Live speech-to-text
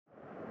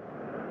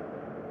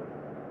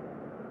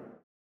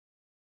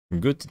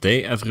Good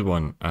day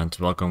everyone, and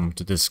welcome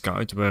to this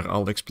guide where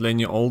I'll explain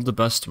you all the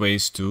best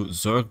ways to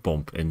Zerg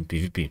bomb in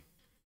PvP.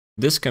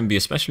 This can be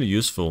especially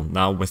useful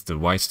now with the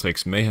White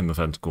Strix Mayhem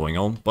event going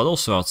on, but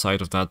also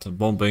outside of that,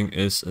 bombing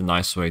is a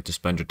nice way to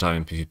spend your time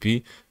in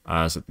PvP,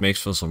 as it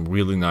makes for some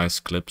really nice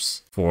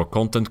clips for a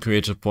content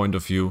creator point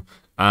of view,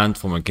 and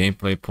from a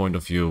gameplay point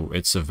of view,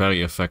 it's a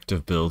very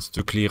effective build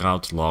to clear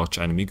out large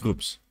enemy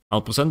groups.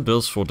 I'll present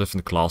builds for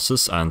different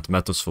classes and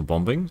methods for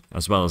bombing,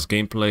 as well as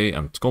gameplay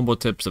and combo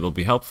tips that will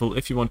be helpful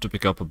if you want to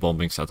pick up a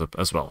bombing setup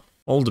as well.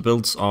 All the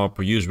builds are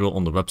per usual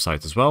on the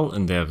website as well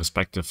in their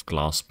respective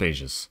class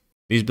pages.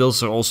 These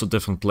builds are also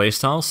different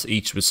playstyles,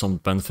 each with some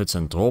benefits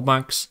and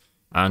drawbacks,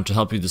 and to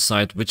help you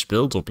decide which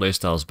build or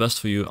playstyle is best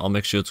for you, I'll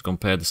make sure to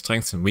compare the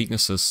strengths and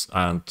weaknesses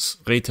and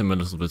rate them a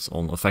little bit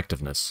on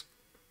effectiveness.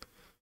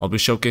 I'll be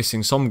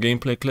showcasing some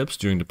gameplay clips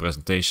during the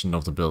presentation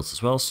of the builds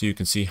as well, so you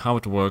can see how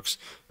it works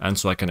and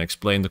so I can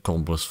explain the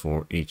combos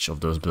for each of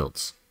those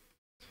builds.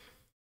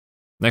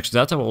 Next to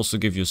that, I will also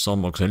give you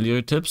some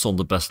auxiliary tips on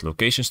the best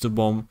locations to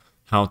bomb,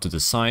 how to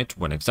decide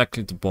when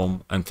exactly to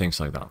bomb, and things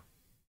like that.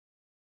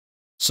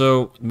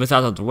 So with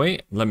that out of the way,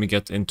 let me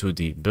get into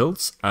the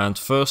builds, and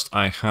first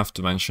I have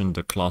to mention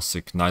the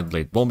classic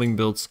Nightblade bombing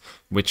builds,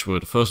 which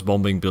were the first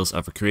bombing builds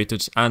ever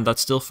created and that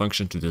still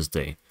function to this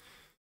day.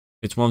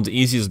 It's one of the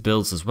easiest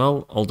builds as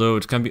well, although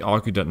it can be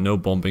argued that no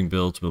bombing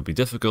build will be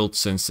difficult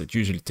since it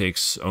usually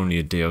takes only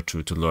a day or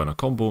two to learn a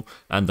combo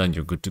and then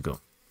you're good to go.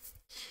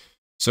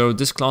 So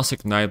this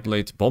classic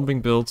Nightblade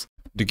bombing build,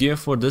 the gear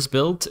for this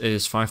build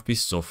is 5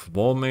 pieces of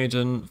War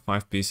Maiden,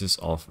 5 pieces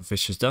of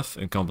Vicious Death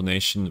in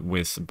combination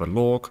with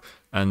Balorg,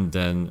 and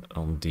then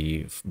on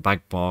the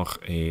back bar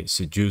a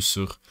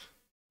Seducer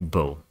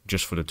bow,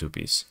 just for the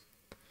 2-piece.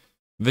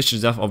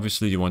 Vicious Death,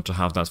 obviously you want to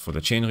have that for the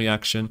chain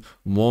reaction.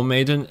 War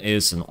Maiden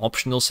is an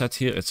optional set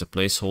here, it's a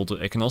placeholder.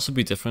 It can also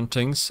be different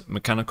things.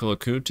 Mechanical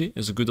Acuity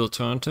is a good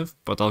alternative,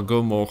 but I'll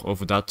go more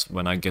over that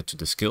when I get to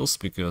the skills,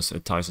 because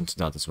it ties into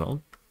that as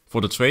well. For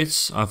the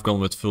traits, I've gone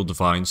with Full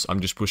Divines.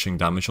 I'm just pushing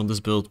damage on this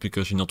build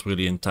because you're not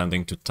really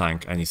intending to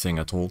tank anything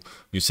at all.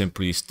 You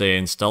simply stay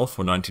in stealth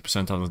for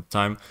 90% of the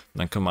time,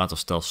 then come out of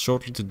stealth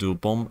shortly to do a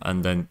bomb,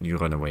 and then you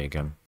run away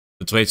again.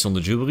 The traits on the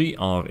jewelry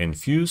are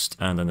infused,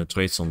 and then the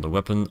traits on the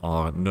weapon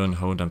are known,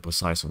 honed and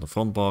precise on the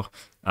front bar,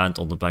 and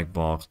on the back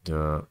bar,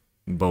 the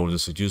bow, the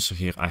seducer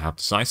here, I have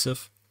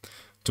decisive.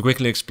 To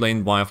quickly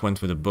explain why I've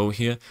went with a bow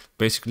here,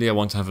 basically I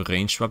want to have a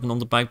ranged weapon on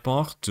the back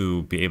bar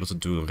to be able to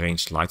do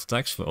ranged light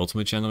attacks for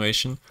ultimate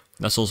generation.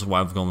 That's also why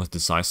I've gone with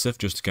decisive,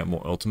 just to get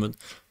more ultimate.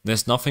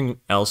 There's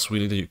nothing else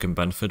really that you can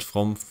benefit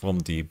from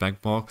the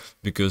back bar,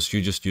 because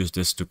you just use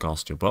this to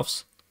cast your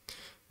buffs.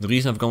 The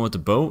reason I've gone with the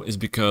bow is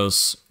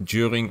because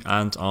during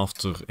and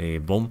after a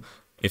bomb,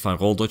 if I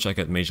roll dodge I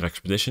get Major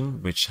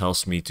Expedition, which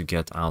helps me to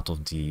get out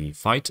of the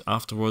fight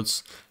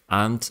afterwards,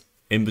 and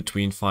in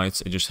between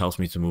fights it just helps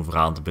me to move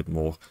around a bit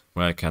more,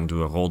 where I can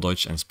do a roll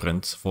dodge and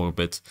sprint for a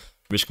bit,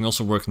 which can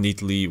also work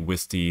neatly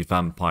with the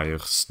Vampire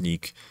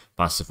Sneak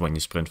passive when you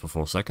sprint for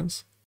 4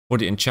 seconds. For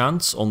the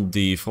enchants, on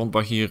the front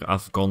bar here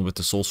I've gone with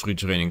the Sorcery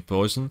Draining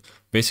Poison.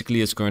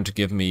 Basically it's going to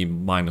give me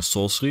minus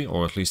sorcery,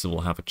 or at least it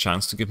will have a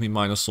chance to give me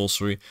minus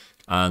sorcery,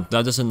 and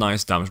that is a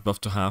nice damage buff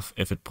to have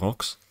if it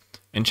procs.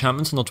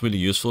 Enchantments are not really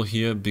useful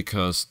here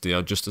because they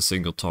are just a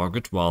single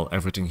target, while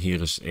everything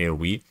here is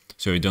AoE,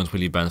 so you don't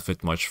really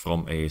benefit much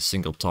from a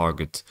single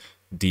target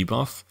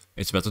debuff.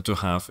 It's better to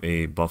have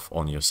a buff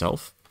on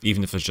yourself,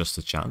 even if it's just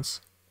a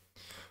chance.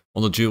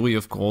 On the jewelry,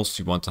 of course,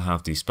 you want to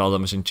have the spell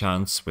damage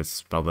enchants with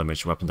spell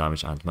damage, weapon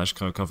damage and magic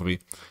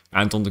recovery.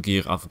 And on the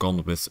gear, I've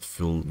gone with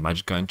full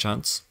magicka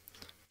enchants.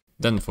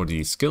 Then for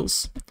the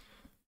skills,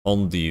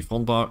 on the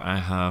front bar I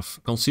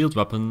have Concealed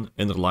Weapon,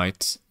 Inner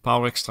Light,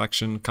 Power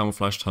Extraction,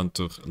 Camouflaged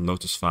Hunter,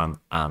 Lotus Fan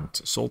and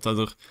Soul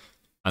Tether.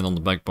 And on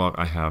the back bar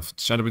I have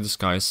Shadowy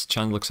Disguise,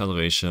 Channel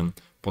Acceleration,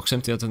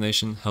 Proximity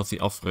Detonation, Healthy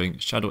Offering,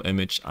 Shadow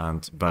Image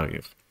and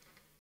Barrier.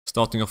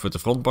 Starting off with the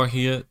front bar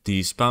here, the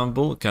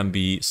spammable can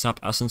be Sap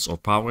Essence or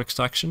Power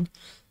Extraction.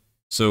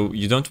 So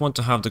you don't want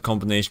to have the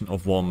combination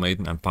of War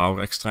Maiden and Power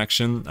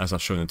Extraction, as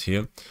I've shown it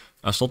here.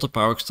 I slotted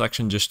Power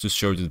Extraction just to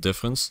show you the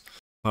difference.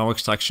 Power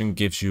Extraction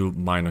gives you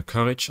minor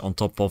courage on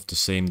top of the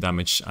same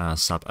damage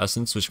as Sap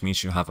Essence, which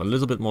means you have a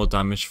little bit more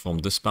damage from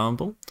the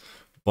spammable.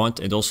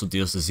 But it also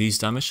deals disease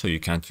damage, so you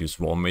can't use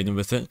War Maiden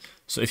with it.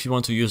 So if you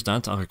want to use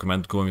that, I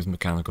recommend going with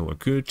Mechanical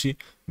Acuity,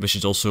 which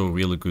is also a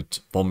really good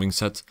bombing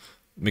set.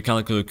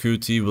 Mechanical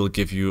Acuity will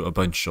give you a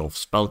bunch of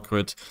spell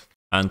crit,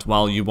 and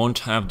while you won't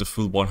have the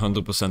full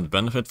 100%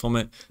 benefit from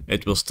it,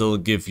 it will still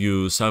give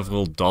you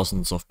several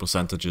dozens of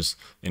percentages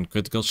in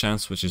critical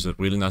chance, which is a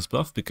really nice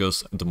buff,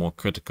 because the more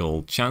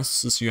critical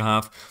chances you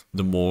have,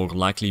 the more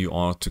likely you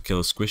are to kill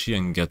a squishy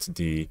and get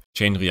the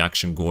chain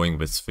reaction going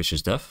with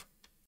Vicious Death.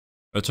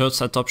 A third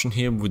set option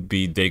here would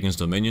be Dagon's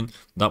Dominion.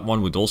 That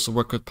one would also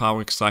work with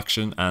Power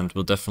Extraction and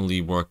will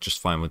definitely work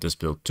just fine with this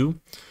build too.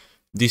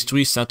 These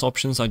 3 set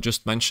options I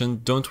just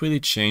mentioned don't really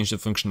change the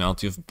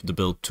functionality of the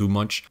build too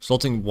much.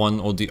 Slotting one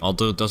or the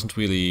other doesn't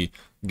really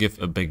give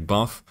a big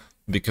buff.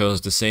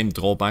 because the same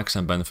drawbacks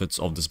and benefits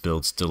of this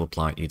build still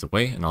apply either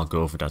way, and I'll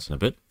go over that in a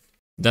bit.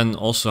 Then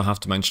also have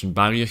to mention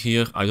Barrier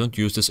here. I don't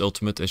use this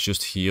ultimate, it's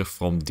just here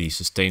from the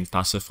sustain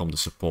passive from the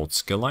support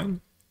skill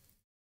line.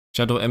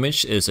 Shadow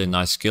Image is a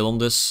nice skill on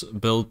this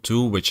build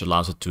too, which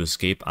allows it to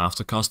escape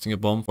after casting a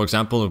bomb. For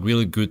example, a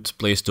really good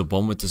place to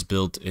bomb with this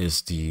build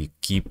is the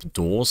keep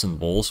doors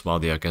and walls while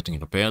they are getting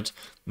repaired.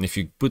 And if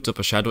you put up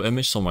a Shadow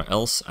Image somewhere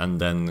else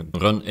and then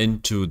run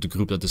into the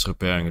group that is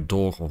repairing a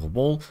door or a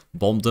wall,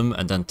 bomb them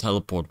and then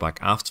teleport back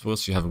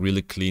afterwards, you have a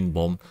really clean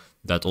bomb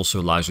that also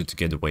allows you to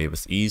get away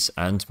with ease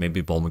and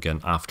maybe bomb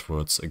again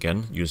afterwards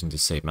again using the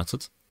same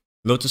method.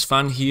 Lotus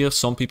Fan here,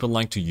 some people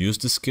like to use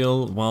the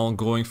skill while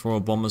going for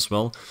a bomb as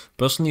well.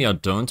 Personally I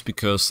don't,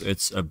 because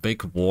it's a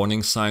big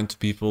warning sign to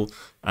people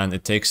and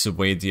it takes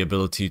away the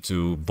ability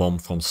to bomb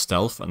from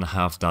stealth and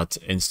have that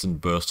instant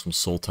burst from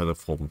Soul Tether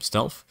from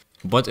stealth.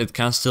 But it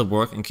can still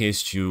work in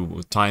case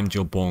you timed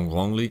your bomb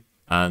wrongly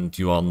and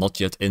you are not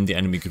yet in the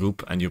enemy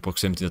group and your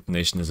proximity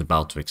detonation is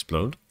about to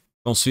explode.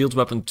 Concealed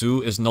Weapon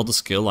 2 is not a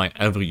skill I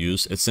ever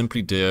use, it's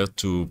simply there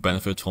to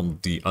benefit from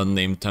the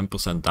unnamed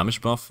 10%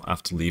 damage buff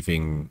after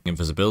leaving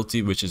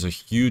invisibility, which is a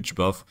huge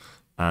buff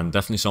and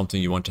definitely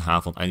something you want to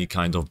have on any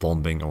kind of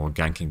bombing or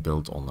ganking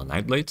build on the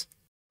Nightblade.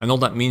 And all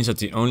that means that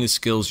the only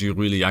skills you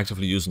really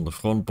actively use on the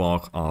front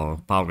bar are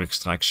Power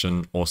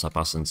Extraction, Orsa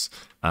Essence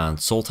and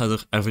Soul Tether.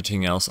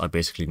 Everything else I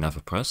basically never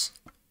press.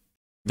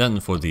 Then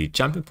for the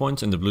champion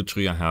points in the blue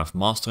tree I have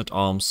Master at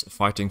Arms,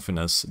 Fighting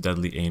Finesse,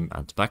 Deadly Aim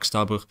and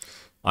Backstabber.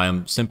 I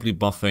am simply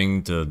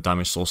buffing the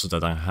damage sources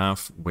that I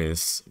have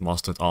with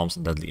Master at Arms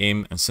and Deadly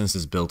Aim, and since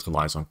this build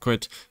relies on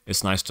crit,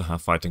 it's nice to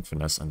have Fighting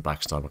Finesse and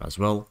Backstabber as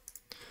well.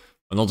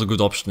 Another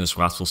good option is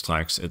Wrathful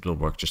Strikes, it will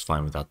work just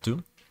fine with that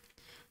too.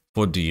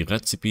 For the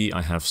recipe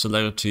I have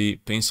Celerity,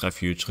 Pain's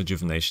Refuge,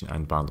 Rejuvenation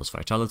and Boundless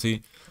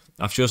Vitality.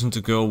 I've chosen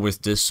to go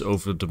with this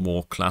over the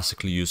more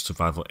classically used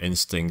Survival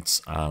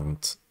Instincts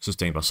and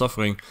Sustained by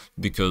Suffering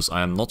because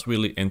I am not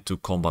really into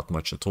combat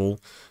much at all,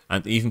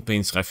 and even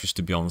Pain's Refuge,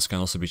 to be honest, can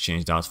also be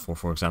changed out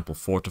for example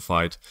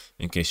Fortified,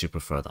 in case you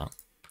prefer that.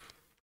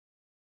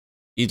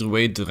 Either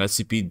way, the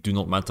recipe do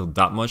not matter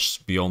that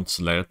much beyond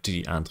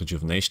Celerity and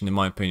Rejuvenation in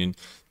my opinion,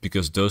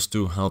 because those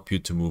two help you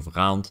to move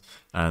around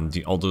and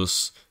the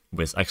others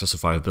with extra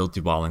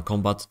survivability while in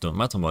combat don't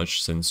matter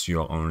much since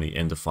you are only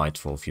in the fight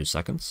for a few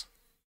seconds.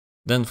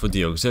 Then for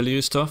the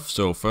auxiliary stuff,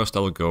 so first I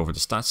will go over the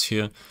stats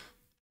here.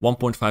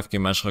 1.5k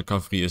magic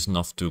recovery is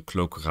enough to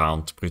cloak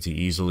around pretty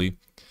easily.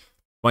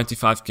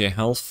 25k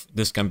health,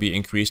 this can be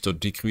increased or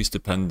decreased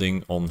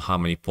depending on how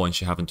many points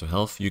you have into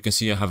health. You can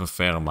see I have a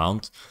fair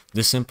amount.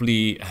 This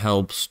simply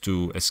helps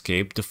to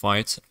escape the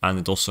fight, and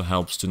it also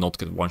helps to not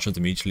get one-shot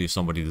immediately if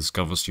somebody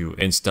discovers you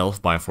in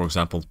stealth by, for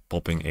example,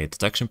 popping a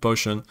detection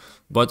potion.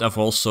 But I've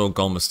also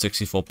gone with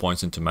 64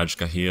 points into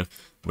Magicka here,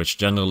 which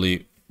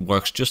generally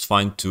works just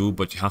fine too,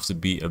 but you have to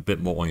be a bit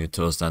more on your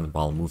toes than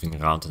while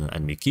moving around in an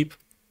enemy keep.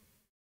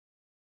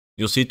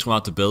 You'll see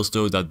throughout the builds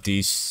though that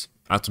these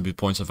attribute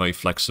points are very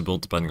flexible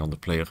depending on the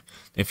player.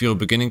 If you're a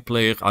beginning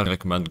player, I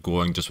recommend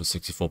going just with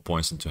 64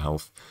 points into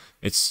health.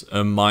 It's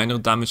a minor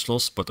damage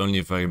loss, but only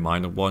a very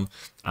minor one,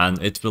 and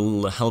it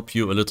will help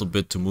you a little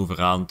bit to move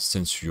around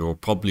since you're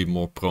probably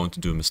more prone to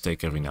do a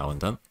mistake every now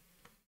and then.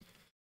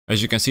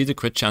 As you can see, the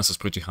crit chance is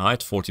pretty high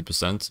at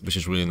 40%, which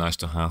is really nice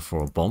to have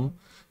for a bomb.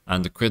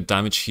 And the crit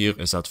damage here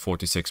is at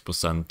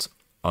 46%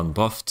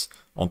 unbuffed.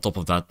 On top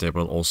of that, there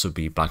will also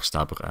be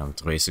Backstabber and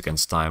Race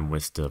Against Time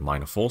with the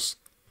minor force.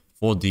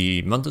 For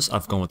the Mundus,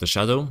 I've gone with the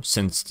Shadow.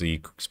 Since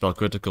the spell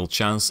critical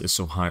chance is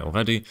so high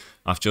already,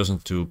 I've chosen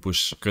to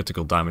push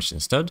critical damage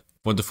instead.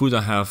 For the food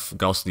I have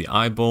Ghastly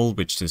Eyeball,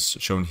 which is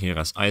shown here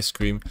as Ice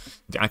Cream.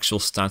 The actual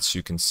stats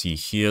you can see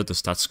here, the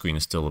stats screen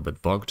is still a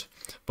bit bugged.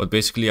 But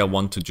basically I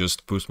want to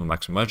just boost my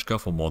maximum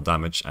Magicka for more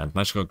damage and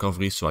magic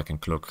recovery so I can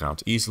cloak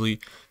around easily.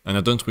 And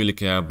I don't really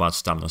care about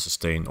stamina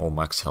sustain or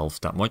max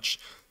health that much,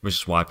 which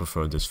is why I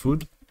prefer this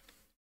food.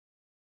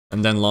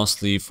 And then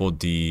lastly, for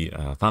the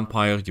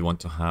Vampire, you want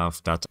to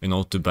have that in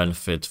order to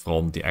benefit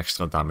from the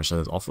extra damage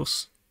that it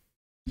offers.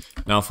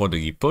 Now for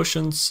the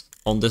potions,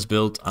 on this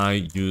build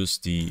I use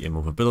the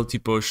immovability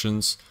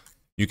potions.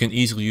 You can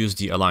easily use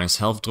the Alliance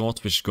Health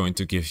Draught, which is going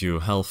to give you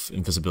health,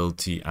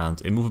 invisibility and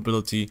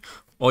immovability.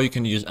 Or you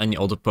can use any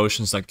other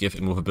potions that give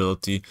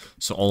immovability,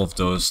 so all of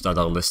those that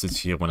are listed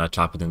here when I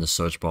type it in the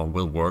search bar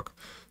will work.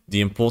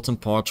 The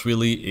important part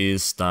really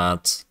is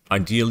that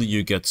ideally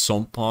you get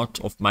some part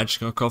of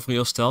magic recovery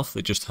or stealth,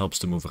 it just helps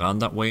to move around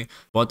that way,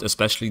 but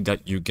especially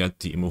that you get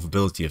the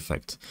immovability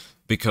effect.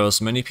 Because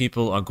many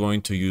people are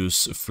going to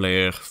use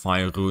Flare,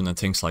 Fire Rune and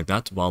things like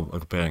that while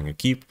repairing a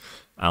keep,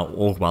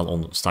 or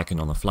while stacking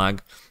on a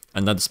flag.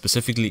 And that is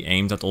specifically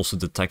aimed at also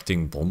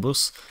detecting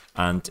bombers.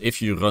 And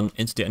if you run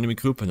into the enemy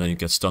group and then you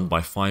get stunned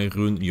by Fire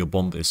Rune, your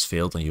bomb is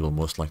failed and you will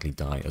most likely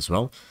die as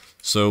well.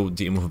 So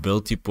the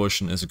immovability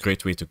potion is a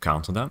great way to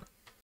counter that.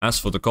 As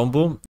for the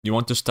combo, you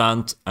want to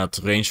stand at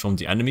range from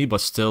the enemy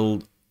but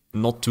still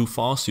not too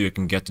far, so you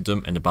can get to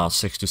them in about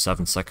 6 to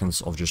 7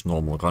 seconds of just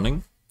normal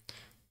running.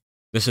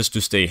 This is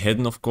to stay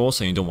hidden, of course,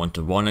 and you don't want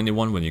to warn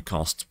anyone when you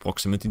cast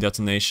Proximity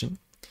Detonation.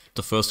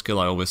 The first skill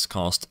I always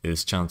cast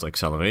is Channel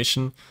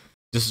Acceleration.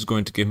 This is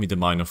going to give me the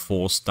minor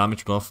force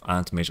damage buff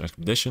and Mage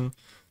Expedition.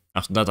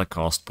 After that I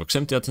cast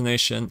Proximity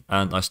Detonation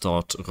and I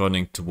start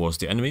running towards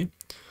the enemy.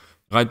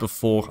 Right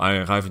before I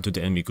arrive into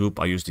the enemy group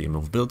I use the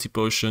Immovability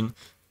Potion,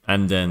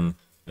 and then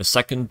a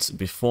second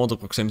before the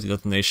Proximity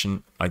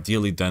Detonation,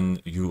 ideally then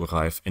you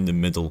arrive in the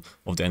middle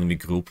of the enemy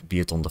group, be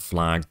it on the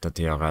flag that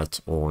they are at,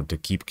 or the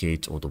keep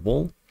gate or the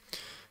wall.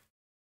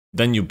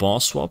 Then you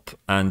bar swap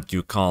and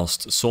you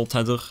cast Salt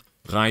Header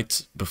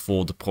right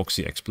before the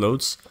proxy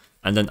explodes.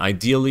 And then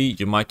ideally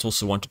you might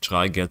also want to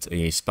try get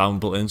a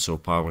spammable in, so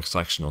Power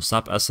Extraction or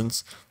Sap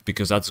Essence,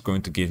 because that's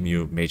going to give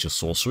you major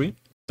sorcery.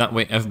 That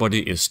way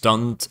everybody is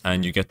stunned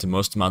and you get the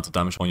most amount of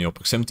damage on your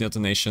Proximity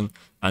Detonation,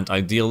 and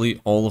ideally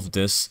all of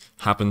this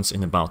happens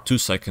in about 2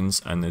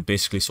 seconds and it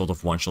basically sort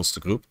of one-shots the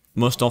group.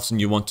 Most often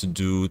you want to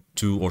do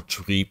 2 or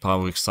 3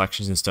 power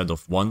extractions instead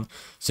of 1,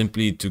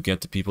 simply to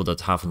get the people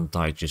that haven't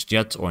died just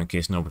yet, or in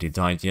case nobody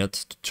died yet,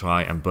 to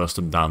try and burst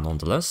them down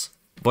nonetheless.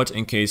 But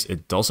in case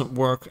it doesn't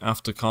work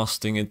after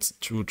casting it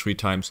 2 or 3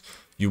 times,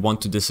 you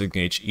want to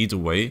disengage either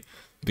way,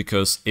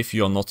 because if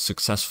you are not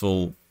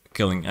successful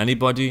killing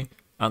anybody,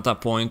 at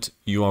that point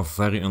you are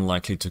very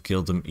unlikely to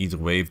kill them either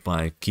way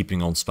by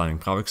keeping on spamming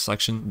power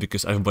extraction,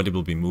 because everybody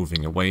will be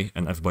moving away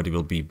and everybody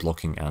will be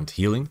blocking and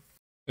healing.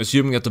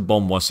 Assuming that the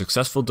bomb was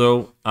successful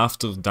though,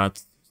 after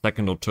that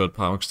second or third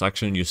power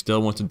extraction you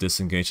still want to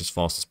disengage as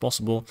fast as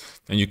possible,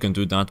 and you can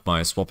do that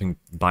by swapping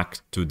back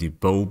to the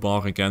bow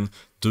bar again,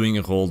 doing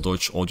a roll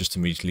dodge, or just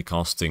immediately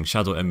casting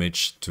Shadow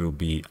Image to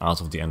be out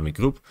of the enemy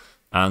group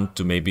and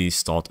to maybe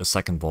start a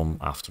second bomb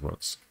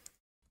afterwards.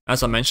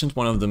 As I mentioned,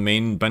 one of the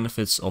main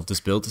benefits of this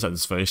build is that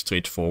it's very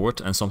straightforward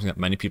and something that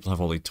many people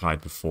have already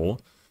tried before.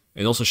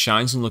 It also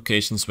shines in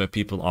locations where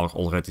people are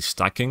already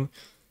stacking,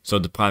 so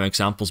the prime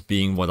examples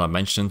being what I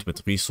mentioned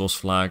with resource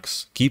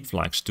flags, keep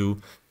flags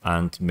too,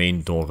 and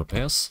main door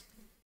repairs.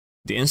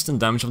 The instant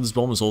damage of this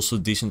bomb is also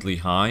decently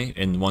high.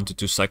 In 1 to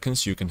 2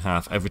 seconds you can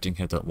have everything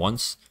hit at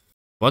once,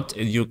 but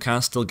you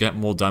can still get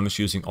more damage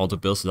using other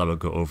builds that I will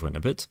go over in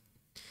a bit.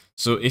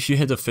 So if you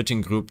hit a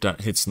fitting group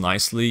that hits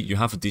nicely, you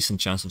have a decent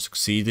chance of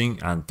succeeding,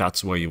 and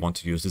that's where you want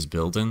to use this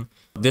build in.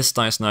 This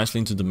ties nicely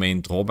into the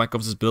main drawback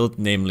of this build,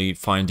 namely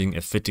finding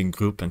a fitting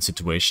group and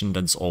situation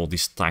that's already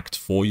stacked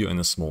for you in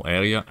a small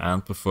area,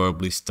 and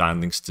preferably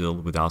standing still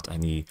without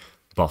any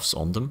buffs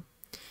on them.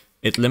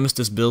 It limits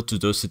this build to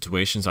those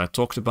situations I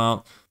talked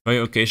about. Very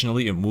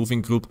occasionally a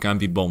moving group can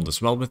be bombed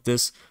as well with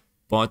this,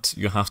 but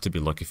you have to be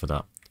lucky for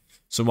that.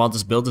 So while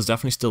this build is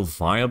definitely still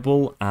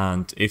viable,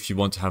 and if you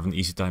want to have an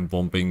easy time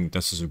bombing,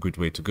 this is a good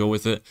way to go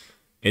with it,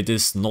 it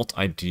is not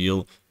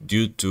ideal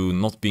due to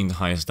not being the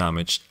highest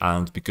damage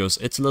and because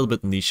it's a little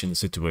bit niche in the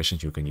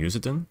situations you can use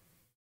it in.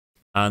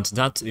 And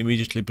that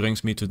immediately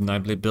brings me to the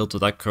Nightblade build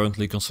that I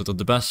currently consider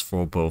the best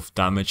for both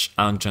damage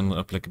and general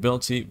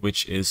applicability,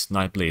 which is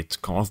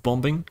Nightblade Carve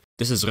Bombing.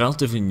 This is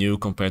relatively new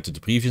compared to the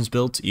previous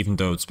build, even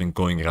though it's been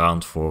going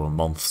around for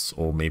months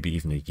or maybe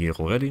even a year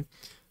already.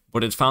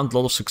 But it found a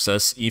lot of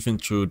success even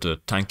through the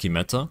tanky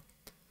meta.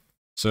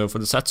 So for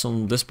the sets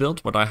on this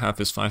build, what I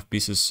have is 5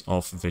 pieces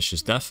of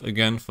Vicious Death,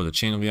 again for the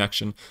chain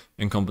reaction,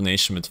 in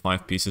combination with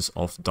 5 pieces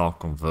of Dark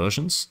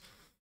Conversions.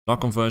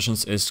 Dark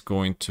Conversions is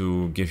going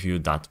to give you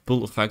that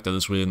pull effect that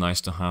is really nice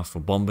to have for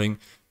bombing,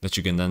 that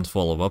you can then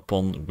follow up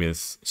on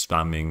with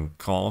spamming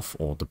Carve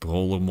or the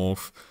Brawler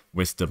morph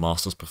with the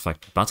Master's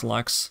Perfect Battle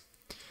Axe.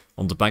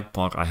 On the back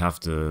part I have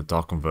the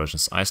Dark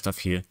Conversions Ice Staff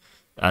here.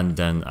 And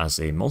then as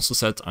a monster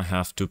set I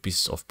have 2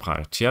 pieces of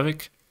Prior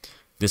Tierric.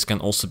 This can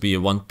also be a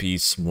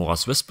 1-piece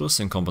Mora's Whispers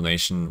in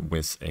combination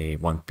with a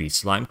 1-piece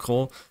Slime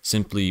Crawl,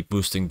 simply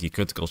boosting the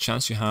critical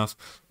chance you have.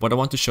 But I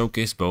want to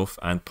showcase both,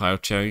 and Prior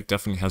Tierric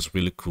definitely has a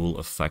really cool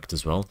effect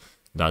as well.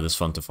 That is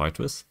fun to fight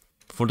with.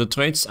 For the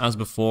traits, as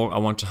before, I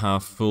want to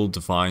have full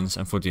Divines,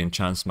 and for the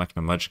enchants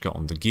Magna Magica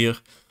on the gear.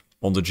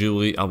 On the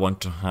jewelry I want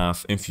to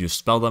have infused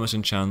spell damage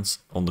enchants.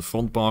 On the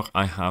front bar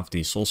I have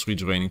the sorcery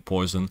draining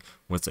poison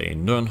with a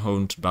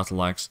Nirnhound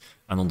battle axe,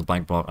 and on the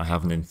back bar I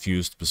have an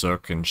infused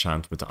berserker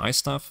enchant with the ice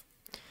staff.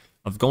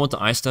 I've gone with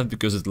the ice staff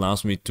because it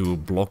allows me to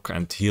block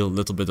and heal a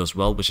little bit as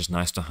well, which is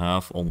nice to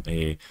have on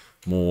a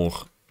more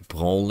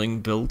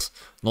brawling build.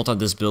 Not that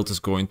this build is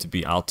going to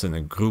be out in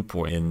a group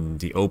or in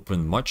the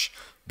open much,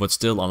 but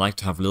still I like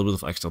to have a little bit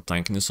of extra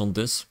tankiness on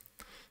this.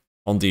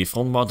 On the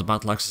front bar, the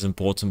battle axe is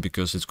important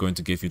because it's going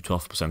to give you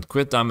 12%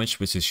 crit damage,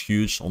 which is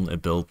huge on a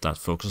build that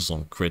focuses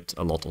on crit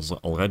a lot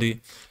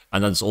already.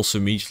 And that is also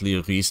immediately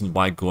a reason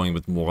why going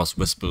with Mora's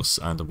Whispers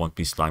and the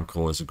 1-piece Slime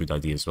Crawl is a good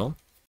idea as well.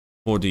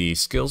 For the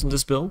skills in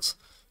this build,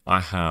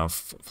 I have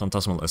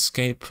Phantasmal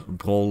Escape,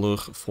 Brawler,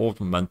 Forward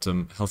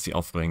Momentum, Healthy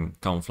Offering,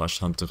 Camouflage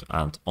Hunter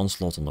and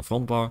Onslaught on the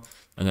front bar.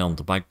 And then on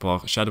the back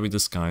bar, Shadowy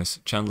Disguise,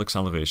 Channel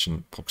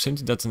Acceleration,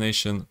 Proximity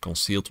Detonation,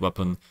 Concealed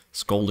Weapon,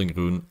 Scalding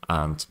Rune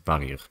and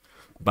Barrier.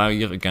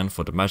 Barrier again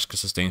for the Magica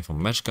Sustain from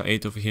Magica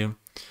 8 over here.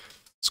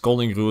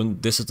 Scalding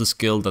Rune, this is the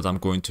skill that I'm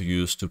going to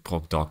use to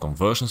proc Dark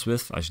Conversions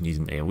with, as you need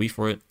an AoE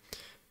for it.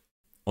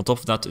 On top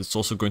of that, it's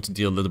also going to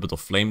deal a little bit of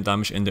flame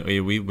damage in the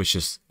AoE, which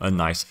is a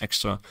nice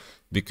extra,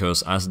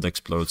 because as it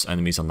explodes,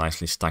 enemies are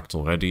nicely stacked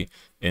already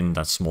in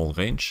that small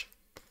range.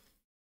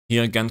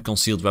 Here again,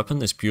 concealed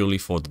weapon is purely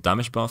for the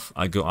damage buff.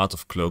 I go out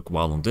of cloak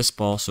while on this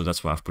bar, so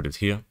that's why I've put it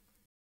here.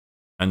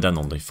 And then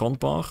on the front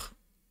bar,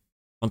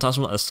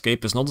 Phantasmal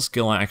Escape is not a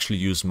skill I actually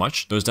use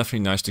much, though it's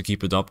definitely nice to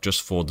keep it up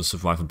just for the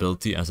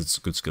survivability, as it's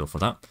a good skill for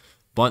that.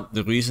 But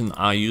the reason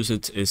I use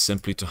it is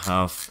simply to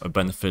have a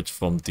benefit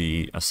from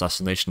the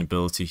assassination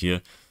ability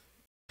here.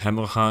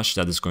 Hemorrhage,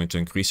 that is going to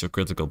increase your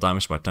critical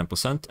damage by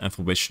 10%, and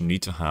for which you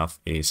need to have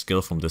a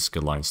skill from this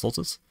skill line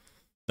slotted.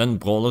 Then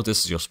Brawler,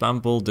 this is your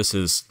spam build. This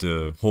is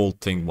the whole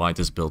thing why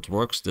this build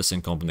works, this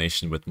in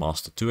combination with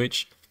Master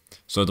 2H.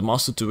 So the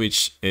Master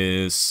 2H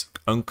is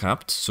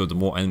uncapped, so the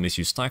more enemies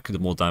you stack, the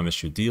more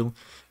damage you deal,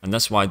 and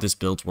that's why this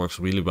build works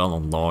really well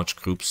on large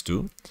groups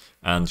too.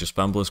 And your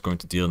spam build is going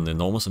to deal an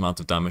enormous amount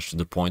of damage to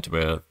the point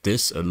where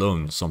this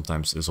alone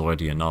sometimes is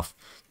already enough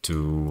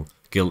to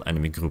kill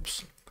enemy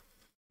groups.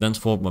 Then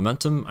for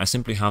momentum, I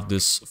simply have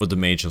this for the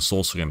major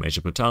sorcery and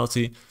major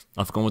brutality.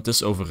 I've gone with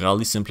this over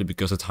rally simply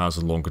because it has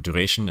a longer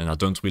duration and I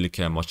don't really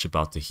care much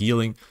about the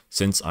healing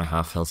since I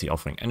have healthy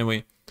offering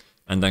anyway.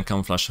 And then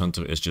Camouflage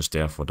Hunter is just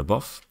there for the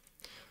buff.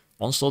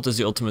 Onslaught is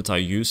the ultimate I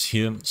use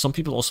here. Some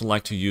people also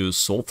like to use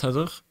Soul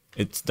Tether.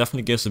 It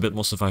definitely gives a bit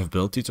more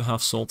survivability to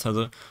have Soul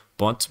Tether,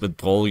 but with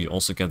Brawl you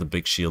also get a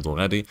big shield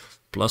already.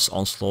 Plus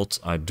Onslaught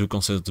I do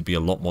consider to be a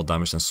lot more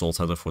damage than Soul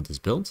Tether for this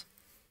build.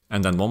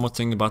 And then one more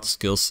thing about the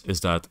skills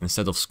is that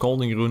instead of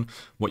Scalding Rune,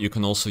 what you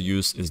can also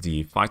use is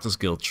the Fighter's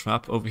Guild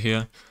Trap over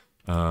here,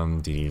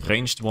 the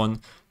ranged one.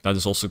 That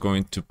is also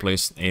going to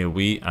place an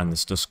AoE and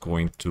it's just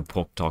going to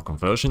proc Dark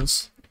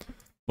Conversions.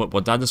 But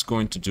what that is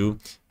going to do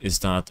is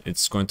that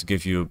it's going to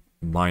give you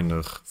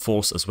minor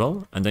force as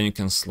well, and then you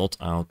can slot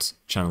out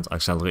Channeled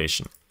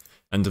Acceleration.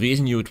 And the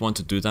reason you would want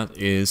to do that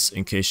is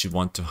in case you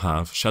want to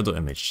have Shadow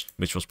Image,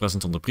 which was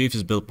present on the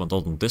previous build but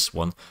not on this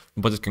one,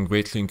 but it can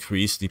greatly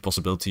increase the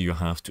possibility you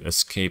have to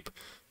escape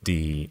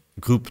the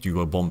group you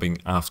are bombing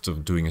after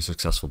doing a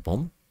successful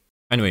bomb.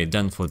 Anyway,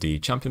 then for the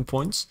champion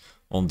points,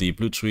 on the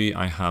blue tree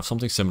I have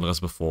something similar as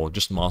before,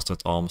 just Master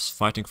at Arms,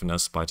 Fighting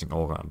Finesse, Biting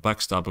Aura and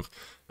Backstabber,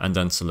 and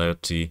then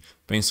Celerity,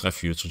 Pain's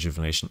Refuge,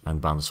 Rejuvenation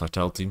and Boundless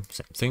Vitality,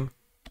 same thing.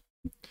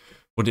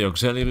 For the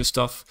auxiliary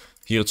stuff,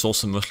 here it's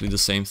also mostly the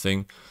same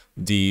thing.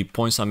 The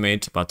points I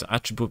made about the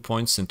attribute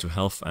points into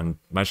health and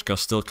magicka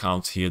still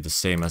count here the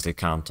same as they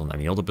count on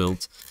any other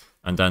build.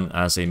 And then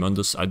as a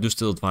Mundus, I do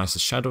still advise the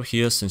Shadow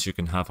here, since you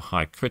can have a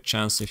high crit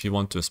chance if you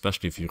want to,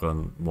 especially if you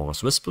run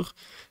Morris Whisper.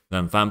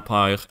 Then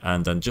Vampire,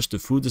 and then just the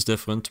food is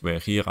different, where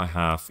here I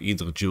have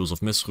either Jewels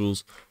of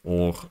Misrules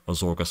or a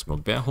Zorga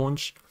Smoked Bear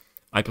Haunch.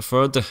 I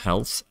prefer the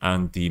health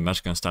and the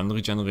magicka and stamina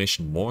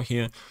regeneration more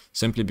here,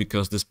 simply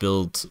because this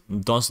build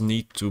does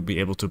need to be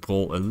able to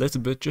brawl a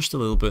little bit, just a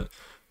little bit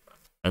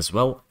as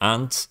well,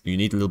 and you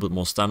need a little bit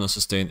more stamina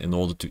sustain in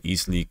order to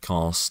easily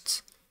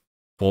cast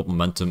Forward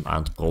Momentum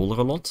and Brawler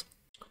a lot.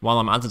 While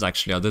I'm at it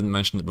actually, I didn't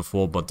mention it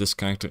before, but this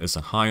character is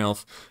a High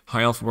Elf.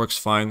 High Elf works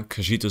fine,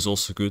 Khajiit is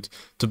also good.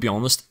 To be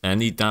honest,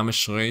 any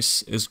damage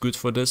race is good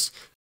for this.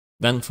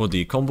 Then for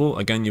the combo,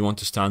 again you want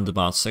to stand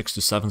about 6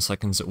 to 7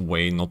 seconds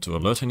away not to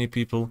alert any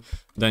people.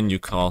 Then you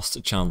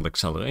cast Channel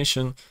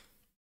Acceleration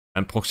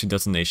and Proxy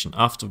Detonation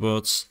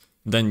afterwards.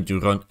 Then you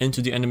run into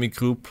the enemy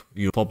group,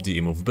 you pop the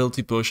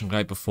immovability potion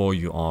right before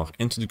you are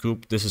into the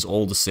group. This is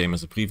all the same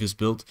as the previous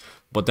build,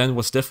 but then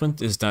what's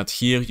different is that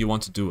here you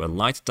want to do a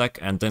light attack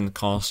and then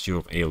cast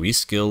your AoE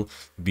skill,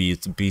 be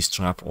it Beast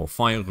Trap or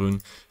Fire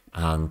Rune,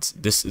 and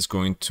this is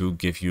going to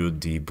give you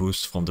the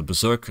boost from the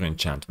Berserker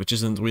enchant, which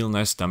is a real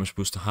nice damage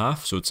boost to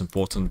have, so it's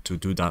important to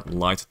do that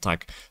light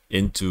attack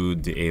into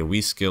the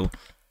AoE skill,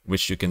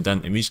 which you can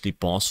then immediately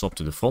pass swap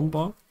to the front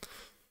bar.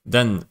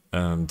 Then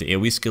the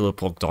AoE skill will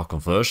proc Dark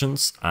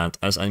Conversions, and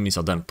as enemies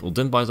are then pulled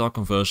in by Dark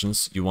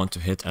Conversions, you want to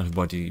hit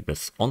everybody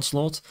with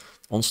Onslaught.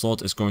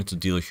 Onslaught is going to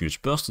deal a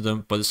huge burst to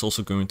them, but it's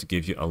also going to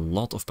give you a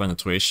lot of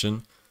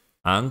penetration,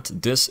 and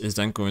this is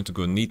then going to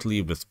go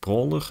neatly with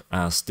Brawler,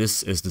 as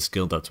this is the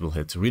skill that will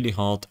hit really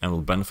hard and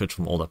will benefit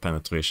from all that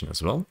penetration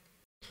as well.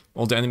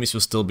 All the enemies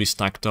will still be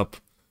stacked up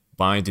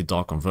by the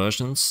Dark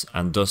Conversions,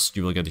 and thus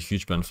you will get a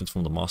huge benefit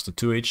from the Master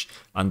 2H,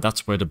 and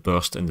that's where the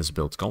burst in this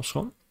build comes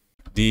from.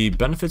 The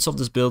benefits of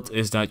this build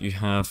is that you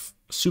have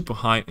super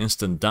high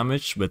instant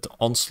damage with the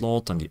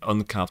Onslaught and the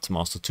uncapped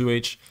Master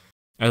 2H.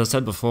 As I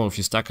said before, if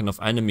you stack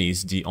enough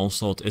enemies, the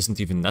Onslaught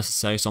isn't even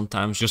necessary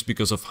sometimes, just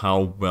because of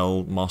how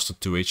well Master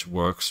 2H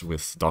works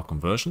with Dark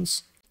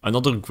Conversions.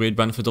 Another great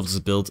benefit of this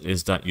build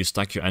is that you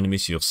stack your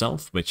enemies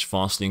yourself, which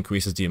vastly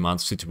increases the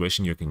amount of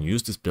situation you can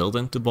use this build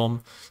in to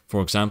bomb.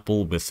 For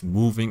example, with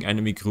moving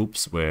enemy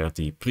groups, where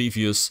the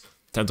previous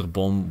Tether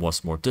Bomb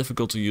was more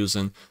difficult to use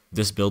in,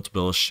 this build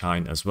will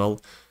shine as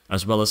well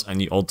as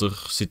any other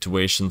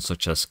situations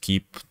such as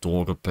keep,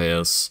 door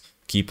repairs,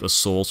 keep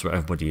assaults where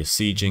everybody is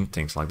sieging,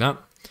 things like that.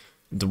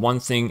 The one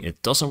thing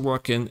it doesn't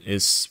work in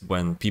is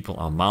when people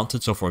are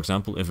mounted. So for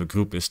example, if a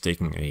group is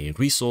taking a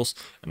resource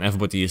and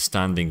everybody is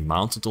standing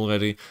mounted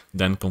already,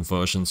 then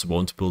conversions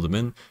won't pull them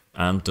in,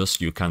 and thus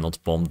you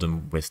cannot bomb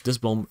them with this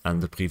bomb,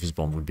 and the previous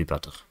bomb would be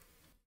better.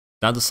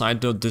 That aside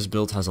though, this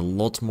build has a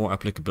lot more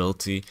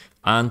applicability,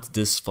 and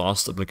this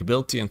fast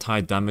applicability and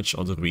high damage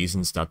are the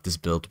reasons that this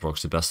build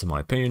works the best in my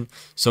opinion,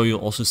 so you'll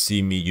also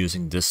see me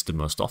using this the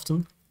most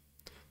often.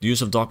 The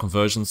use of Dark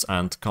Conversions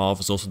and Carve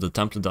is also the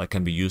template that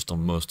can be used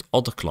on most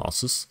other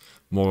classes,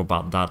 more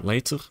about that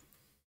later.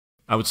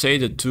 I would say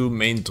the two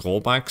main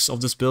drawbacks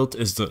of this build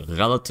is the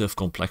relative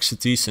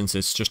complexity, since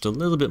it's just a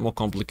little bit more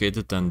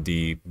complicated than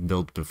the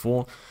build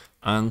before,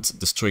 and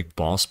the strict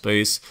bar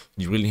space.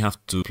 You really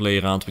have to play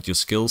around with your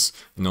skills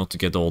in order to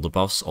get all the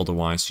buffs,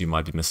 otherwise you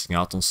might be missing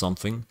out on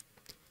something.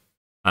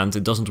 And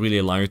it doesn't really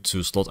allow you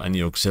to slot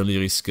any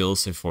auxiliary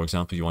skills if, for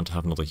example, you want to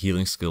have another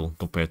healing skill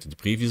compared to the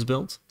previous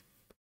build.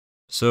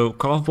 So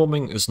Carve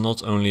bombing is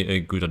not only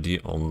a good idea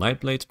on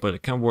Nightblade, but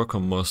it can work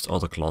on most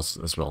other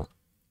classes as well.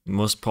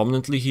 Most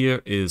prominently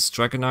here is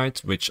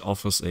Dragonite, which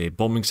offers a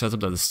bombing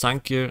setup that is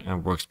tankier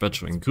and works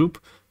better in group,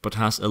 but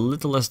has a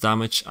little less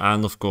damage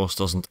and of course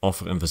doesn't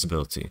offer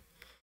invisibility.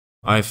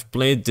 I've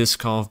played this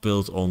Carve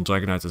build on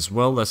Dragonite as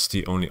well. That's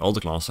the only other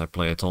class I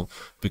play at all,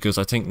 because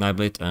I think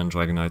Nightblade and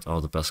Dragonite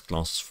are the best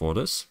classes for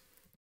this.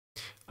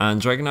 And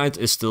Dragonite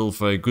is still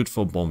very good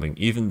for bombing,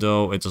 even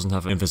though it doesn't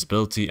have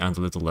invisibility and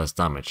a little less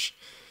damage.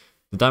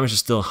 The damage is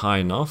still high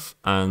enough,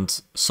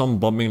 and some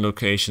bombing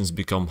locations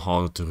become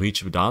harder to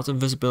reach without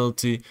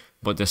invisibility,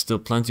 but there's still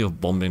plenty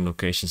of bombing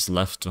locations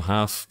left to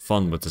have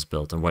fun with this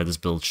build, and where this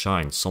build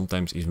shines,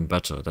 sometimes even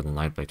better than the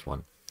Nightblade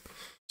one.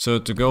 So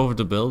to go over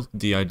the build,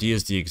 the idea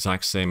is the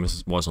exact same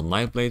as it was on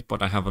Nightblade,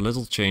 but I have a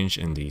little change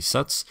in the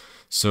sets.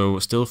 So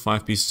still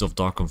 5 pieces of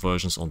Dark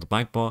Conversions on the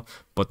back bar,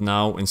 but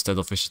now instead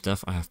of Vicious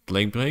Death I have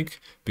Plague Break,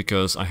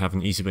 because I have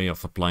an easy way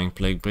of applying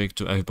Plague Break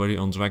to everybody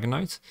on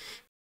Dragonite.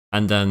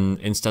 And then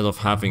instead of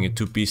having a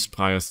 2-piece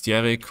Prior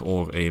Thieric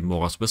or a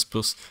Mora's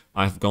Whispers,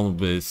 I've gone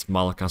with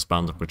Malaka's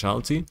Band of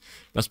Brutality.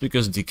 That's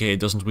because Decay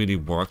doesn't really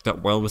work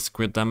that well with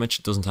crit damage.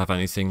 It doesn't have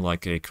anything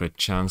like a crit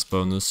chance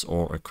bonus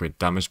or a crit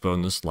damage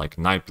bonus like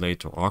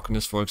Nightblade or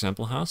Arcanist for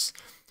example has.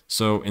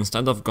 So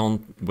instead I've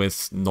gone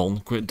with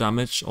non-crit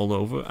damage all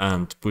over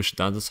and pushed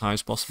that as high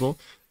as possible,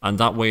 and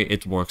that way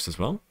it works as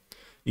well.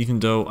 Even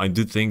though I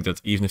do think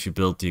that even if you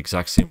build the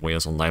exact same way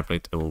as on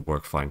Nightblade, it will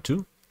work fine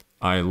too.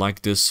 I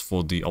like this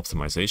for the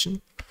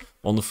optimization.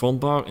 On the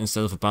front bar,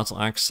 instead of a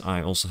battle axe,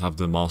 I also have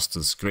the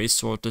Master's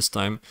Greatsword this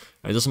time.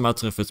 It doesn't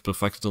matter if it's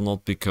perfected or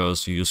not,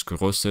 because you use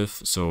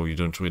corrosive, so you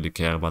don't really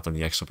care about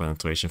any extra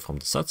penetration from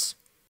the sets.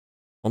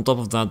 On top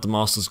of that, the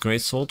Master's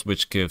Greatsword,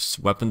 which gives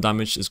weapon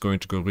damage, is going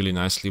to go really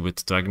nicely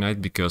with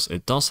Dragonite, because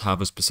it does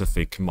have a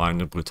specific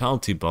minor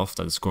brutality buff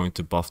that is going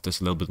to buff this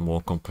a little bit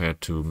more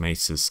compared to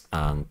maces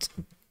and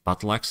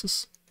battle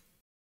axes.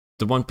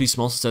 The one piece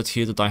monster set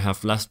here that I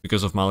have left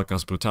because of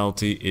Malaka's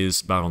Brutality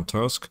is Baron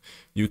Tursk.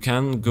 You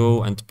can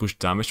go and push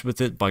damage with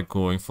it by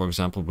going, for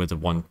example, with a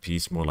one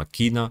piece more like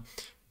Kina,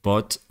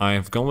 but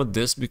I've gone with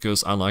this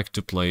because I like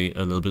to play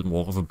a little bit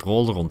more of a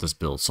brawler on this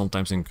build,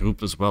 sometimes in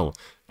group as well,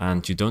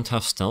 and you don't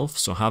have stealth,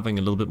 so having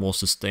a little bit more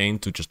sustain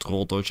to just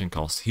roll dodge and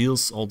cast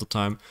heals all the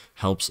time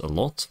helps a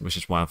lot, which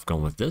is why I've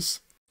gone with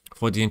this.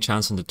 For the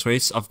enchants and the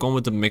traits, I've gone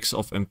with a mix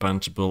of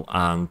Impenetrable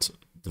and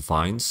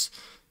Divines.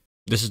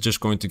 This is just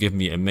going to give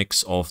me a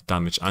mix of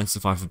damage and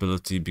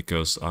survivability,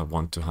 because I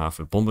want to have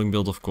a bombing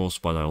build of course,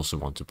 but I also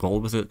want to brawl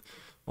with it.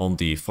 On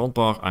the front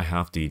bar I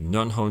have the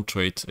Nunhone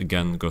trait,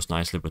 again goes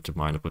nicely with the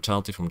minor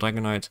brutality from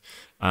Dragonite,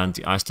 and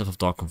the Ice Staff of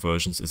Dark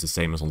Conversions is the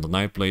same as on the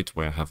Nightblade,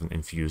 where I have an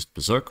infused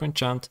Berserker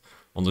enchant.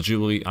 On the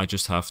Jewelry I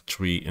just have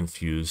 3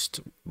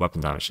 infused weapon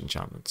damage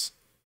enchantments.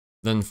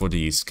 Then for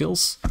the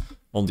skills,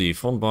 on the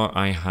front bar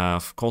I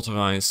have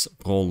Cauterize,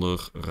 Brawler,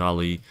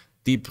 Rally,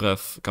 Deep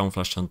Breath,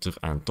 Camouflage Hunter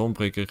and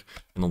Dawnbreaker,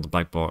 and on the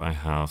back bar I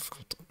have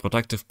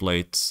Protective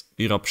Plate,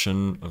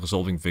 Eruption,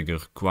 Resolving Vigor,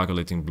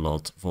 Coagulating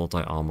Blood,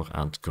 Volatile Armor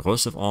and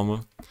Corrosive Armor.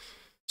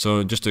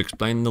 So just to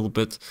explain a little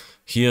bit,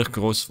 here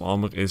Corrosive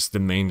Armor is the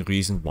main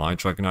reason why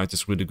Dragonite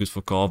is really good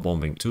for Carve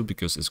bombing too,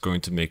 because it's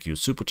going to make you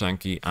super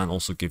tanky and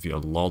also give you a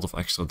lot of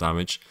extra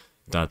damage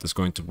that is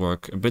going to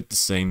work a bit the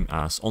same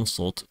as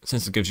Onslaught,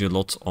 since it gives you a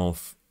lot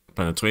of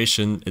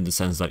penetration in the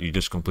sense that you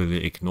just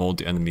completely ignore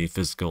the enemy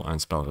physical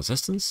and spell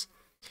resistance.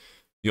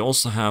 You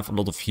also have a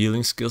lot of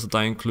healing skills that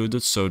I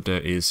included, so there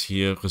is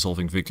here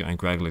Resolving Vigor and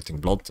Coagulating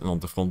Blood, and on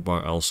the front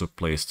bar I also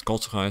placed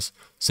Cauterize,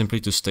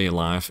 simply to stay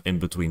alive in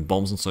between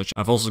bombs and such.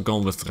 I've also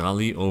gone with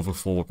Rally over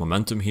Forward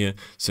Momentum here,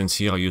 since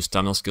here I use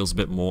stamina skills a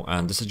bit more,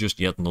 and this is just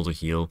yet another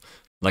heal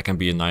that can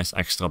be a nice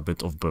extra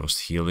bit of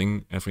burst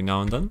healing every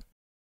now and then.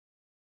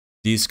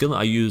 The skill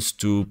I use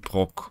to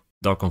proc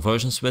Dark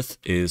Conversions with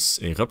is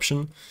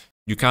Eruption.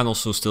 You can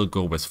also still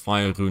go with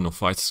Fire Rune or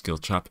Fighter Skill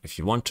Trap if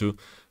you want to,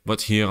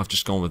 but here I've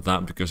just gone with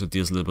that because it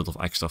deals a little bit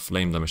of extra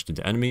flame damage to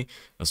the enemy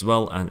as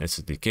well, and it's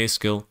a decay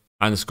skill,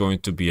 and it's going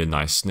to be a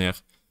nice snare.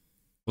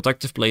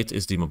 Protective Plate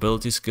is the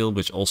mobility skill,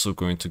 which also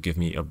going to give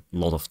me a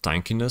lot of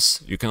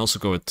tankiness. You can also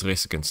go with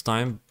Trace Against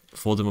Time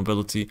for the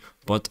mobility,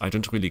 but I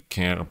don't really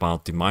care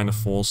about the minor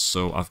force,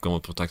 so I've gone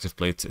with Protective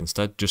Plate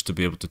instead, just to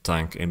be able to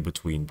tank in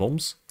between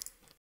bombs.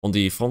 On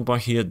the front bar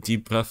here,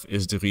 Deep Breath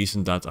is the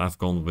reason that I've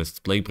gone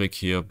with Plague Break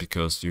here,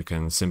 because you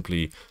can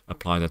simply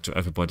apply that to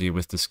everybody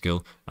with the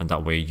skill, and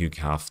that way you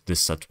have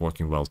this set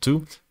working well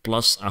too.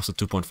 Plus, after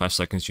 2.5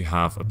 seconds, you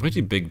have a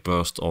pretty big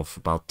burst of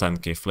about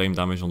 10k flame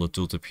damage on the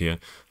tooltip here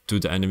to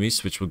the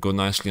enemies, which will go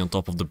nicely on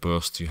top of the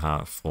burst you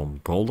have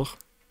from Brawler.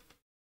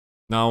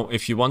 Now,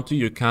 if you want to,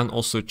 you can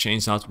also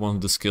change out one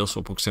of the skills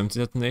for proximity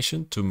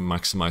detonation to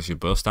maximize your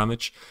burst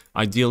damage.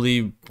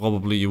 Ideally,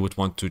 probably you would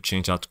want to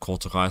change out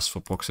Cauterize for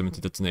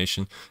proximity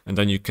detonation, and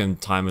then you can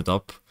time it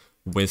up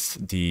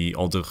with the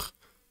other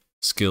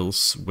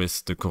skills,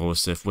 with the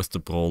Corrosive, with the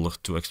Brawler,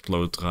 to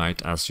explode right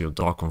as your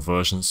Dark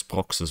Conversions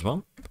procs as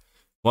well.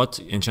 But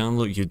in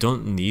general, you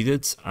don't need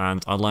it,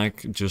 and I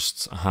like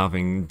just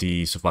having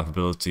the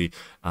survivability,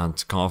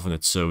 and Carve on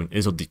its own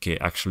is a DK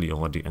actually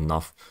already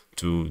enough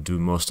to do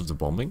most of the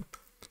bombing.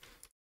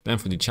 Then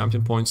for the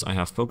champion points, I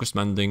have Focused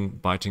Mending,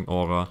 Biting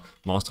Aura,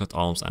 Master at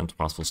Arms, and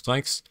Wrathful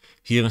Strikes.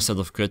 Here, instead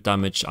of crit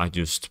damage, I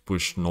just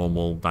push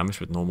normal damage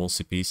with normal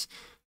CPs,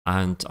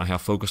 and I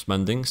have Focused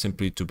Mending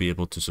simply to be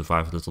able to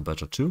survive a little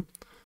better too.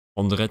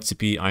 On the red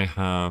CP, I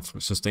have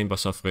Sustained by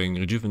Suffering,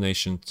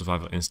 Rejuvenation,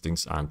 Survivor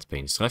Instincts, and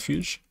Pain's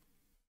Refuge.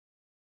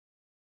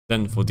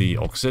 Then for the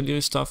auxiliary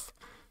stuff,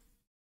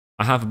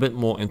 I have a bit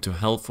more into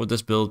health for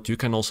this build. You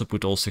can also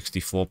put all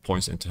 64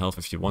 points into health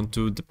if you want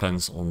to,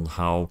 depends on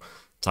how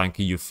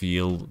tanky you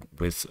feel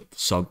with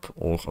sub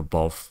or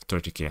above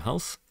 30k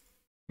health.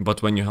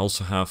 But when you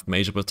also have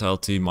Major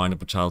Brutality, Minor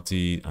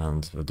Brutality,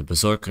 and the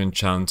Berserker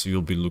enchant,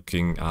 you'll be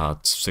looking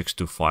at 6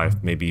 to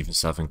 5, maybe even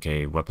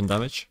 7k weapon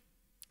damage.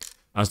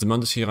 As the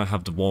Mundus here, I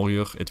have the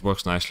Warrior. It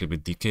works nicely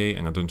with DK,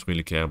 and I don't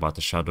really care about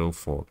the Shadow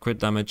for crit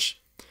damage.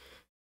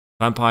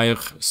 Vampire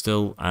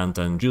still, and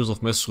then Jewels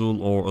of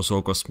Misrule or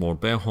Ahsoka's more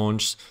Bear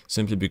Horns,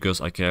 simply because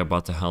I care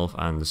about the health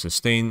and the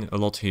sustain a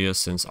lot here,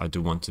 since I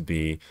do want to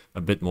be a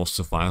bit more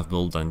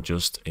survivable than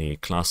just a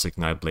classic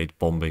Nightblade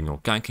bombing or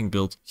ganking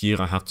build. Here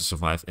I have to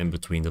survive in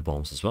between the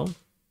bombs as well.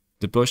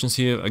 The potions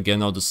here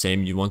again are the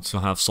same. You want to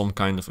have some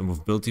kind of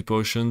immovability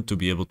potion to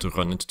be able to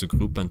run into the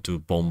group and to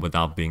bomb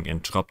without being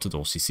interrupted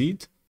or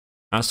CC'd.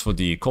 As for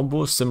the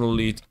combos,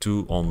 similarly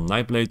to on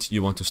Nightblade,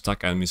 you want to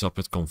stack enemies up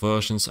with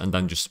conversions and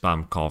then just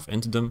spam Carve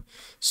into them.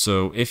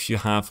 So if you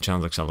have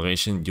Channel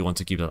Acceleration, you want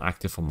to keep that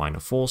active for minor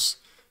force.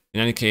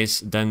 In any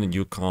case, then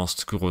you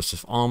cast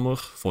Corrosive Armor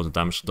for the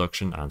damage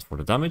reduction and for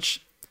the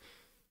damage.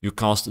 You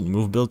cast the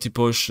Movability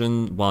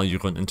Potion while you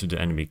run into the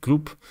enemy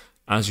group.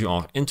 As you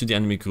are into the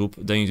enemy group,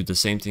 then you do the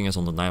same thing as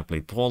on the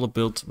Nightblade Brawler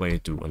build, where you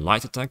do a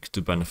light attack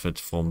to benefit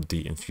from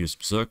the Infused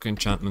Berserker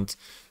enchantment,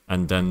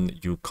 and then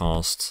you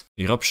cast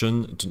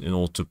Eruption in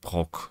order to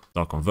proc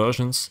Dark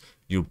Conversions.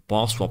 You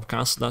bar swap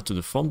cancel that to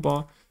the front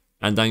bar,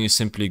 and then you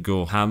simply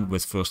go ham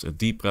with first a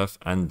Deep Breath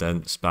and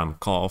then spam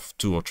Carve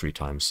 2 or 3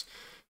 times.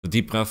 The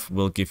Deep Breath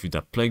will give you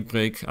that Plague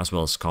Break, as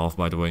well as Carve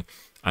by the way,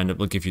 and it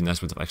will give you a nice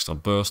bit of extra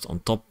burst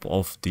on top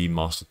of the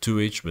Master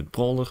 2H with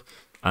Brawler.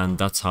 And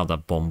that's how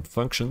that bomb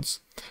functions.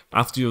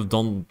 After you've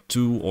done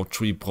 2 or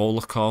 3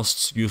 Brawler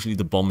casts, usually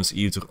the bomb is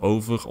either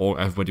over or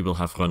everybody will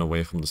have run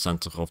away from the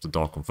center of the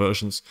Dark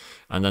Conversions,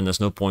 and then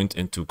there's no point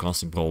into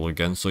casting Brawler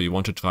again, so you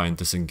want to try and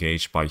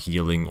disengage by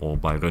healing or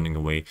by running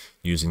away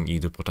using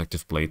either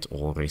Protective Plate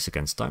or Race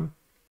Against Time.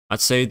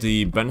 I'd say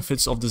the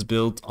benefits of this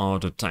build are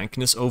the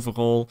tankiness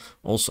overall,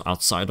 also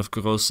outside of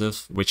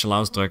Corrosive, which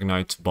allows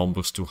Dragonite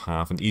bombers to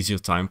have an easier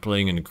time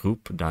playing in a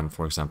group than,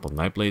 for example,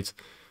 Nightblade.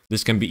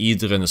 This can be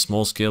either in a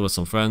small scale with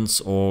some friends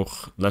or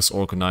less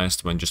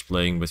organized when just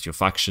playing with your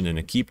faction in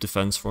a keep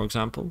defense, for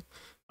example.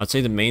 I'd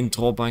say the main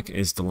drawback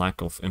is the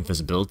lack of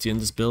invisibility in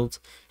this build.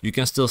 You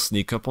can still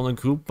sneak up on a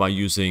group by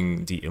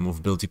using the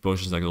immovability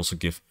potions that also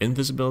give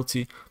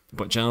invisibility,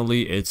 but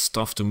generally it's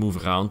tough to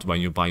move around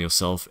when you're by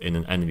yourself in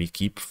an enemy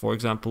keep, for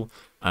example,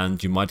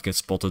 and you might get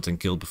spotted and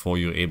killed before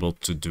you're able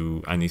to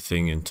do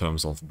anything in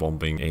terms of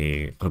bombing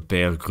a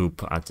repair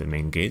group at the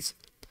main gate.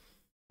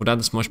 For that,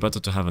 it's much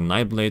better to have a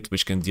Nightblade,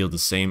 which can deal the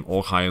same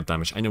or higher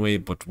damage anyway,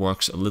 but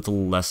works a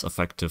little less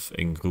effective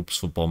in groups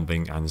for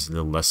bombing and is a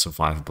little less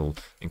survivable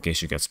in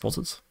case you get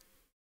spotted.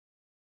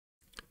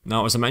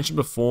 Now, as I mentioned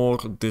before,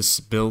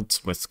 this build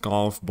with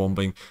Carve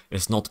bombing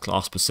is not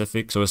class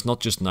specific, so it's not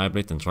just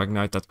Nightblade and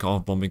Dragonite that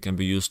Carve bombing can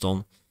be used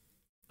on.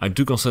 I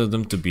do consider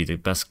them to be the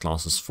best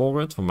classes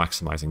for it, for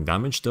maximizing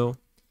damage though.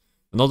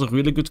 Another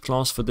really good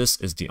class for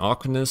this is the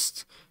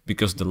Arcanist,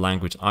 because the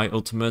Language Eye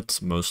ultimate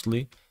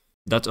mostly.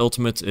 That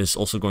ultimate is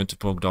also going to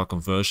proc Dark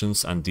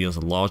Conversions and deals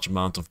a large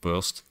amount of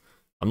burst.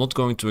 I'm not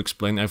going to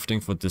explain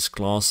everything for this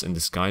class in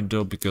this guide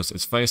though, because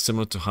it's very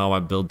similar to how I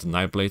build the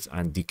Nightblade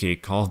and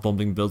DK Carve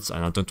bombing builds,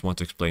 and I don't want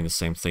to explain the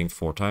same thing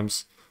 4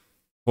 times.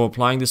 For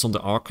applying this on the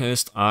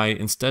Arcanist, I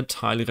instead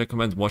highly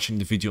recommend watching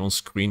the video on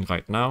screen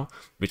right now,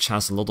 which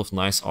has a lot of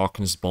nice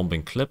Arcanist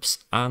bombing clips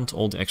and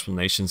all the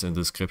explanations in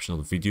the description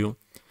of the video.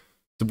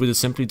 To put it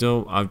simply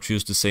though, I would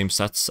choose the same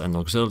sets and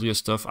auxiliary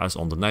stuff as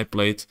on the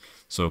Nightblade,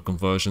 so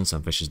conversions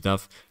and vicious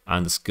death,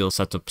 and the skill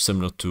setup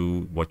similar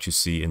to what you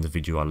see in the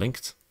video I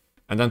linked.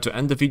 And then to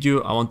end the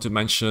video, I want to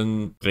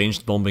mention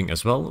ranged bombing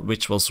as well,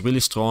 which was really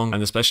strong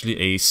and especially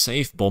a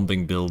safe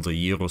bombing build a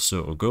year or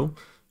so ago.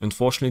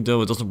 Unfortunately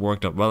though, it doesn't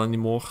work that well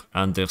anymore,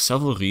 and there are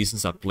several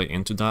reasons that play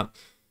into that.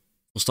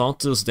 For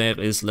starters, there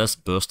is less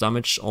burst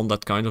damage on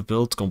that kind of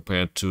build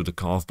compared to the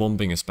carve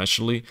bombing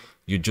especially.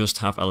 You just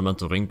have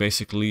elemental ring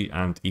basically,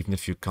 and even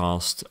if you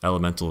cast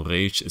elemental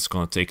rage, it's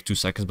gonna take 2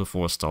 seconds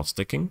before it starts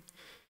ticking.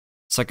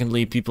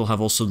 Secondly, people have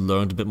also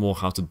learned a bit more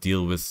how to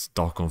deal with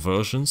dark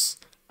conversions.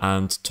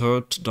 And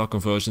third, dark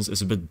conversions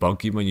is a bit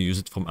buggy when you use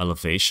it from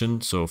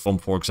elevation, so from,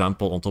 for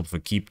example, on top of a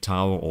keep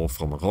tower or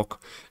from a rock.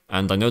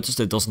 And I noticed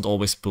it doesn't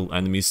always pull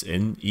enemies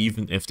in,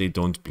 even if they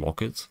don't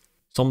block it.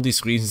 Some of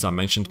these reasons I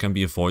mentioned can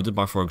be avoided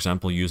by, for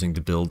example, using the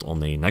build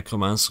on a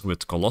Necromancer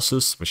with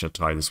Colossus, which I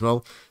tried as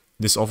well.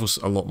 This offers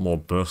a lot more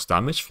burst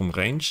damage from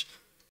range.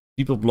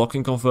 People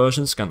blocking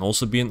conversions can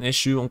also be an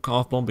issue on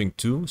carve bombing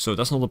too, so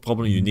that's not a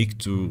problem unique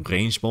to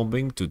range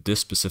bombing, to this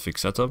specific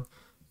setup.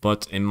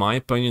 But in my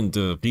opinion,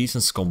 the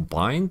reasons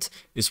combined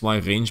is why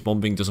range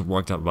bombing doesn't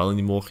work that well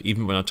anymore,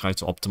 even when I try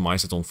to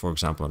optimize it on, for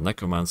example, a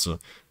Necromancer.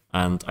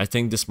 And I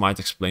think this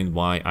might explain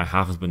why I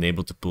haven't been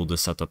able to pull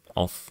this setup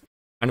off.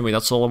 Anyway,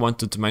 that's all I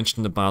wanted to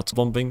mention about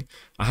bombing.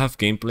 I have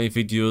gameplay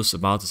videos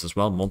about this as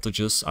well,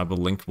 montages. I will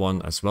link one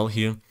as well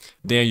here.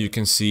 There you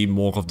can see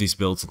more of these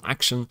builds in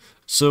action.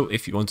 So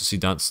if you want to see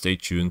that, stay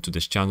tuned to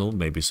this channel,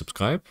 maybe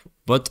subscribe.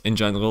 But in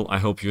general, I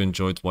hope you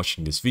enjoyed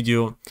watching this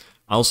video.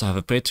 I also have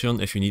a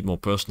Patreon if you need more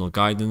personal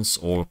guidance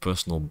or a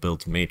personal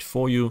build made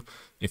for you.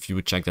 If you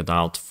would check that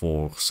out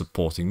for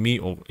supporting me,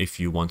 or if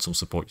you want some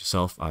support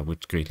yourself, I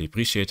would greatly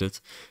appreciate it.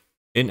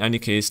 In any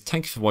case,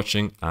 thank you for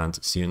watching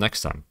and see you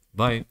next time.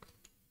 Bye!